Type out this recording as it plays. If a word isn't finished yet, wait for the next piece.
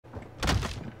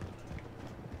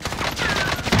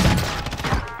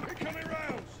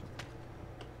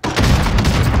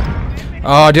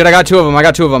Oh, dude, I got two of them. I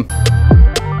got two of them.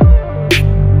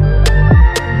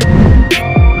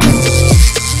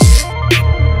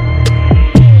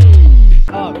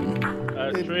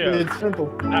 It's simple.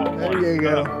 There you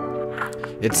go.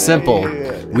 It's simple.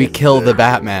 We kill the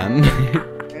Batman.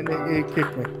 And it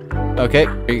kicked me. Okay,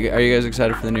 are you guys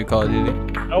excited for the new Call of Duty?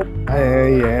 Nope. I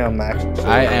am actually.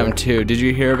 I am too. Did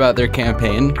you hear about their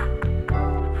campaign?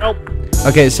 Nope.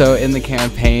 Okay, so in the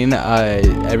campaign,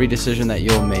 every decision that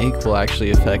you'll make will actually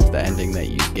affect the ending that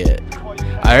you get.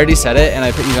 I already said it, and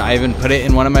I even put it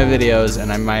in one of my videos,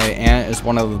 and my aunt is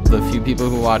one of the few people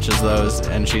who watches those,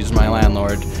 and she's my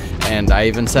landlord. And I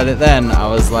even said it then. I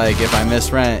was like, if I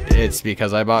miss rent, it's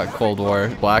because I bought Cold War.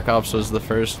 Black Ops was the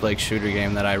first like shooter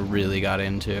game that I really got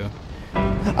into.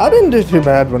 I didn't do too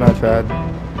bad when I tried.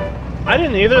 I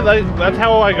didn't either. That's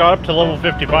how I got up to level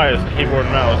 55 as a keyboard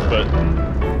and mouse, but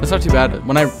That's not too bad.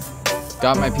 When I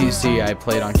got my PC, I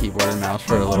played on keyboard and mouse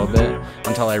for a little bit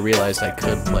until I realized I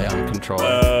could play on controller.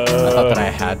 I thought that I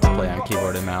had to play on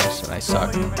keyboard and mouse, and I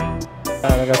sucked.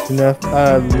 I got enough.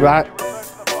 Right.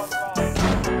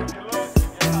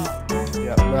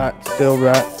 Yeah, right. Still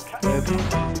right.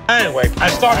 anyway, I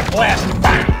started blasting.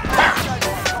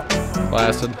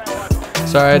 Blasted.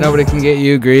 Sorry, nobody can get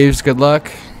you, Greaves. Good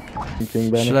luck.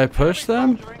 Should I push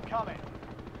them?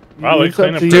 Well,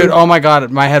 Dude, oh my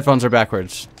god, my headphones are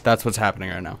backwards. That's what's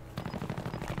happening right now.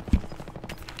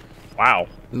 Wow.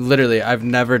 Literally, I've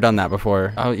never done that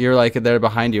before. Oh, you're like, they're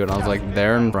behind you, and I was like,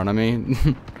 they're in front of me.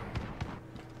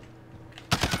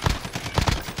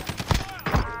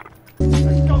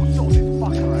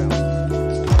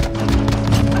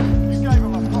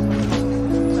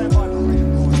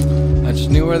 I just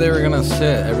knew where they were gonna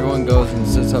sit. Everyone goes and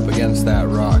sits up against that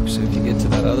rock. So if you get to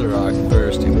that other rock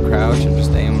first, you crouch and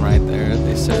just aim right there.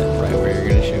 They sit right where you're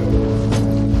gonna shoot.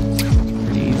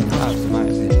 Pretty easy claps, in my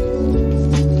opinion.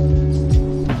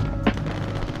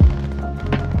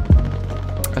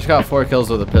 I just got 4 kills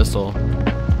with a pistol.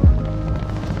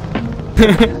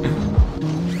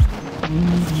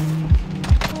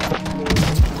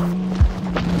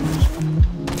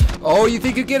 Oh, you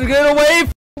think you can get away,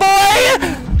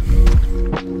 boy?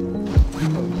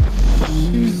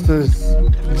 Jesus.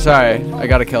 Sorry, I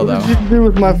got a kill though. What did you do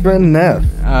with my friend Neff?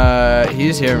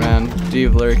 He's here, man.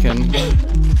 Deep lurking.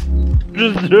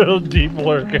 Just real deep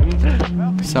lurking.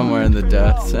 Somewhere in the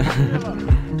depths.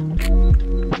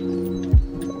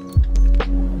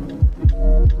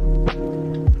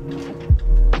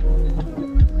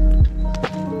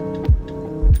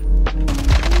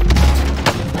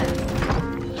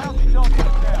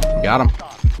 Got him.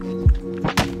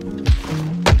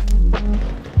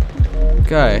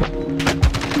 Okay.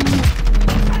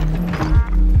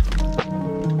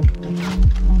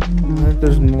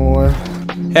 There's more.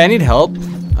 Hey, I need help.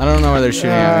 I don't know where they're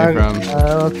shooting at me from. I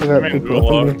don't think that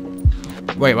people.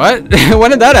 Wait, what?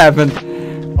 When did that happen?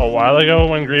 A while ago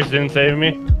when Grease didn't save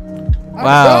me. Wow.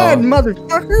 I died,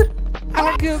 motherfucker.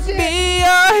 I could be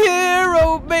a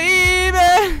hero,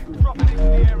 baby.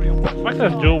 Fuck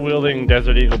that dual wielding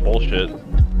Desert Eagle bullshit.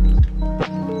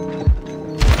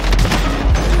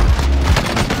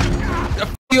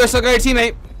 You, I still got your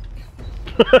teammate.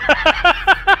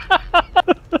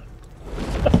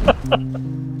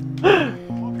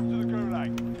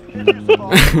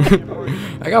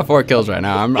 I got 4 kills right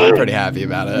now. I'm pretty happy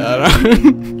about it.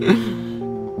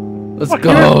 Let's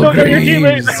go,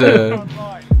 Greaves.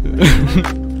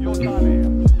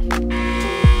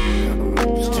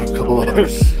 It's too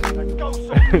close.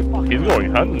 He's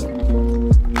going hunting.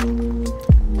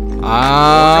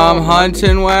 I'm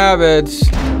hunting rabbits.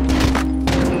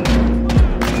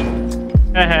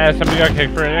 Haha, somebody got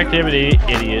kicked for inactivity,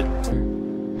 idiot.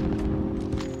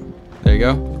 There you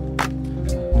go.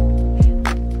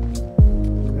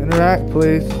 Interact,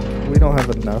 please. We don't have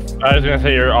enough. I was gonna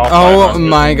say you're off. Oh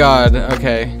my god.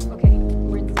 Okay.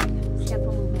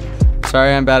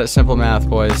 Sorry, I'm bad at simple math,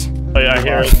 boys. Oh yeah, I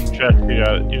hear it. Chest, you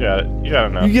got it. You got it. You got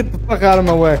enough. You get the fuck out of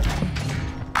my way.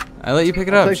 I let you pick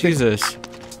it up. Jesus.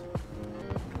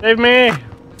 Save me.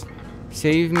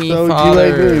 Save me, So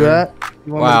father. UAV, right?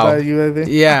 You want Wow. me to buy a UAV?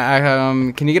 Yeah.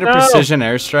 Can you get a precision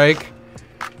airstrike?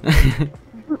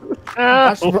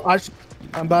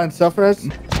 I'm buying self-res.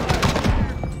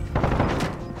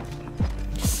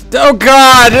 Oh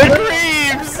god,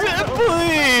 Greaves,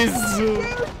 please.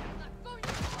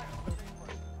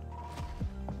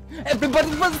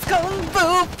 Everybody was kung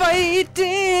fu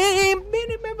fighting.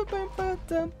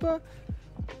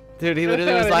 Dude, he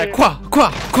literally was like, qua,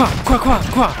 qua, qua, qua, qua,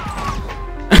 qua.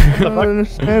 I don't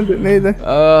understand it neither.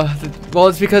 Well,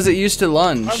 it's because it used to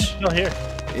lunge. I'm still here.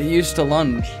 It used to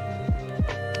lunge.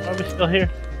 I'm still here.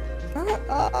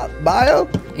 Bio?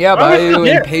 Yeah, Why are we but still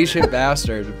you here? impatient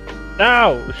bastard.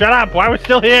 No, shut up. Why are we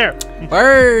still here?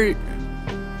 Word.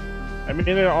 I mean,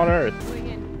 they're on Earth.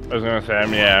 I was gonna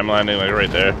say, yeah, I'm landing like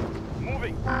right there.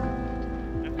 Moving.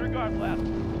 Disregard left.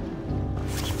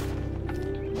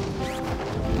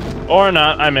 Or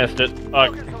not, I missed it.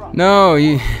 Fuck. No,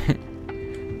 you.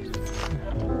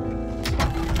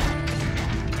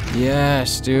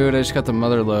 Yes, dude, I just got the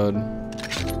mother load.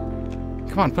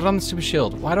 Come on, put on the stupid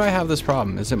shield. Why do I have this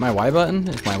problem? Is it my Y button?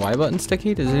 Is my Y button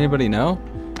sticky? Does anybody know?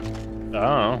 I don't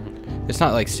know. It's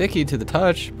not like sticky to the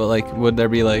touch, but like, would there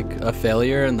be like a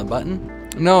failure in the button?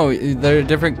 No, they're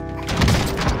different.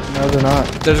 No, they're not.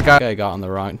 There's a guy I got on the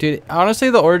wrong. Dude, honestly,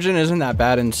 the Origin isn't that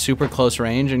bad in super close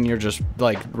range, and you're just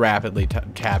like rapidly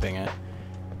tapping it.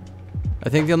 I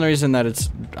think the only reason that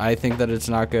I think that it's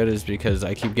not good is because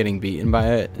I keep getting beaten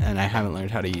by it, and I haven't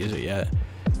learned how to use it yet.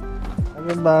 I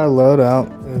can buy a loadout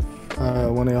if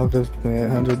one of y'all gives me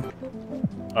 800.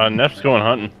 Neff's going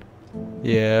hunting.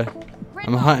 Yeah,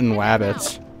 I'm hunting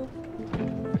wabbits.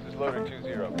 This is loading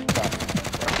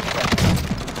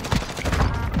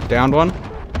 2-0. Downed one.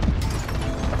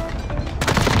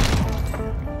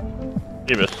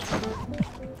 Davis.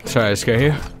 Sorry, I scare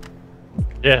you.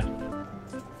 Yeah.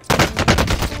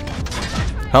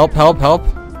 Help, help, help.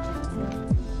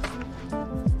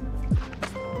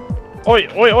 Oi,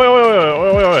 oi, oi, oi, oi,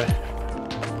 oi, oi, oi.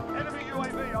 Enemy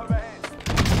UAV overhead.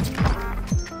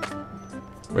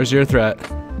 Where's your threat?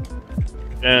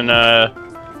 And, I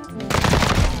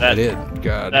that, did.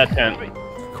 God. that tent.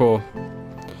 Cool.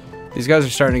 These guys are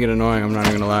starting to get annoying, I'm not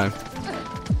even gonna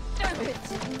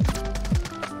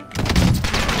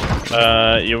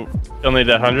lie. You still need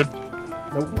that 100?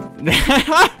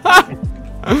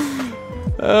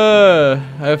 I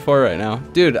have 4 right now.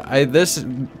 Dude, this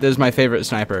is my favorite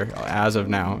sniper as of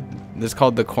now. This is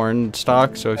called the corn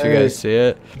stalk, so if you guys see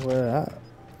it. Where at?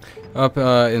 Up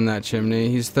in that chimney.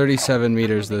 He's 37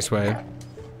 meters this way.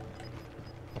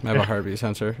 I have a heartbeat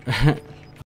sensor.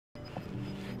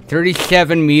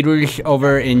 37 meters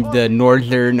over in the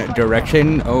northern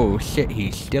direction. Oh shit,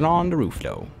 he's still on the roof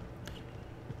though.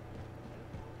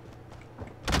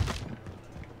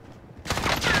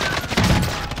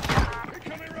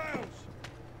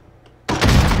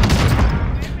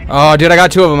 Oh, dude, I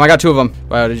got 2 of them. I got 2 of them.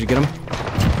 Wow, did you get them?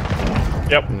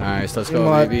 Yep. Nice, let's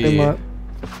go, baby. I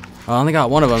only got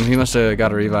 1 of them. He must have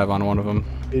got a revive on 1 of them.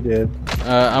 He did.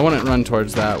 I wouldn't run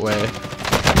towards that way.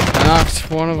 I knocked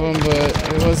 1 of them,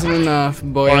 but it wasn't enough.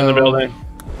 Boy, One in the building.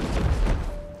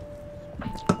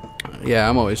 Yeah,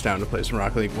 I'm always down to play some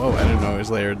Rocket League. Whoa, I didn't know it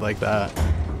was layered like that.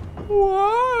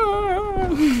 Whoa.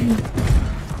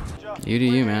 You do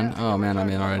you, man. Oh man, I'm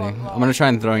in already. I'm gonna try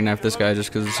and throwing knife this guy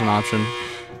just because it's an option.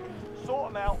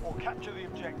 Sort them out or capture the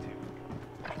objective.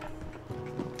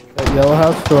 That yellow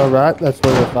house to our right, that's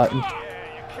where they're fighting.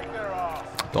 Yeah, you kick their ass.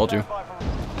 Told you.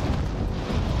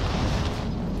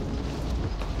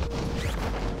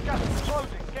 Gas is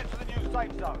closing. Get to the new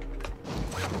safe zone.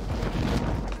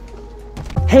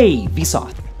 Hey,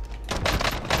 Vsauce.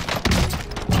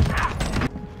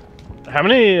 How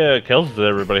many kills does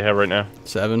everybody have right now?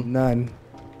 7. None.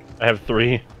 I have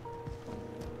 3.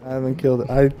 I haven't killed.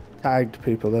 I tagged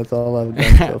people. That's all I've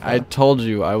done so far. I told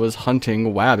you I was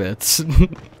hunting wabbits.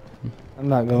 I'm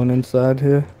not going inside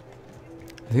here.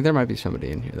 I think there might be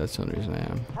somebody in here. That's the only reason I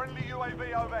am. Friendly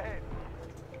UAV overhead.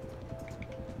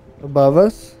 Above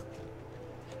us?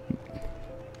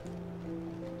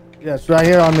 Yes, right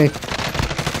here on me.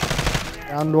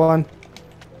 Downed 1.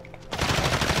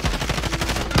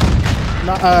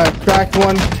 Not, cracked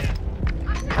 1.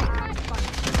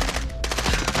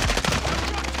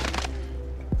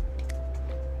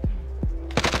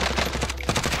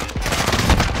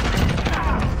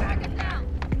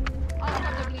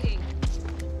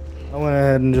 I went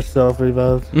ahead and just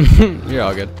self-revived. You're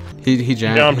all good. He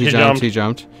jumped. He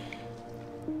jumped.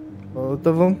 Both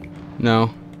of them?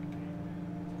 No.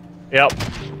 Yep.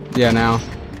 Yeah, now.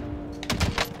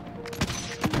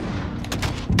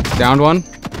 Downed 1.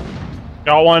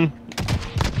 Got 1.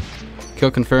 Kill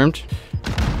confirmed.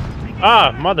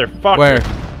 Ah, motherfucker. Where?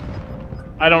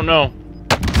 I don't know.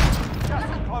 Gas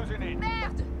is closing in.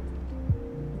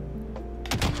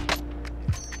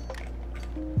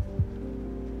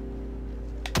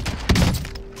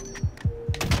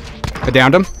 I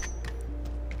downed him.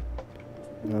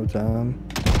 No time.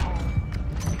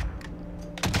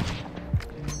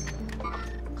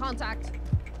 Contact.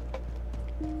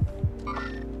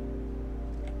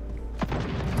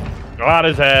 Got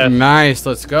his ass. Nice,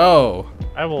 let's go.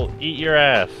 I will eat your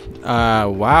ass.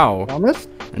 Wow. Promise?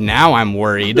 Now I'm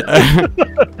worried.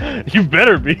 You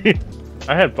better be.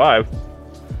 I had 5.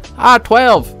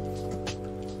 12.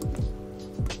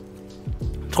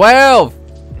 12.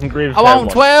 Graves I had want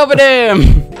one. 12 of them.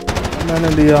 None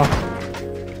of the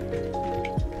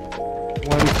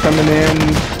one's coming in.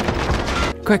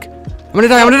 Quick. I'm gonna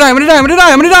die. I'm gonna die. I'm gonna die. I'm gonna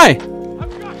die. I'm gonna die.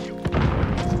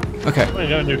 Okay. I ain't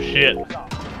gonna do shit.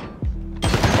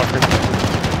 Fucker.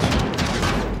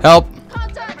 Help.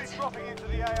 Enemies dropping into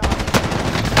the AR.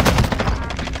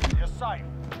 You're safe.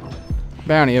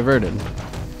 Bounty averted.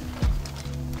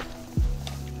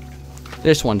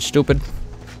 This one's stupid.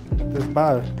 Just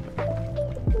by.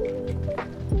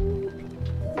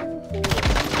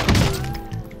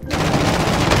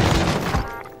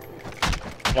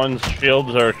 One's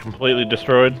shields are completely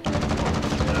destroyed.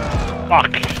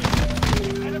 Fuck.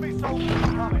 Enemy soldiers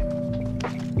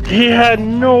coming. He had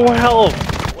no health.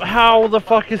 How the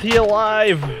fuck is he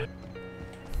alive?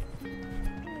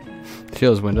 See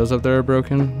those windows up there are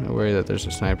broken? I worry that there's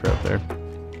a sniper up there.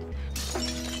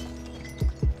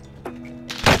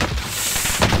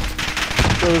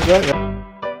 So is that?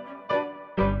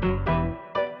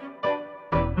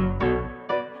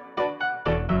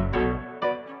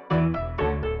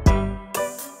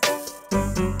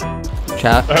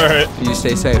 Chat. Alright. You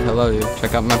stay safe. I love you.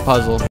 Check out my puzzle.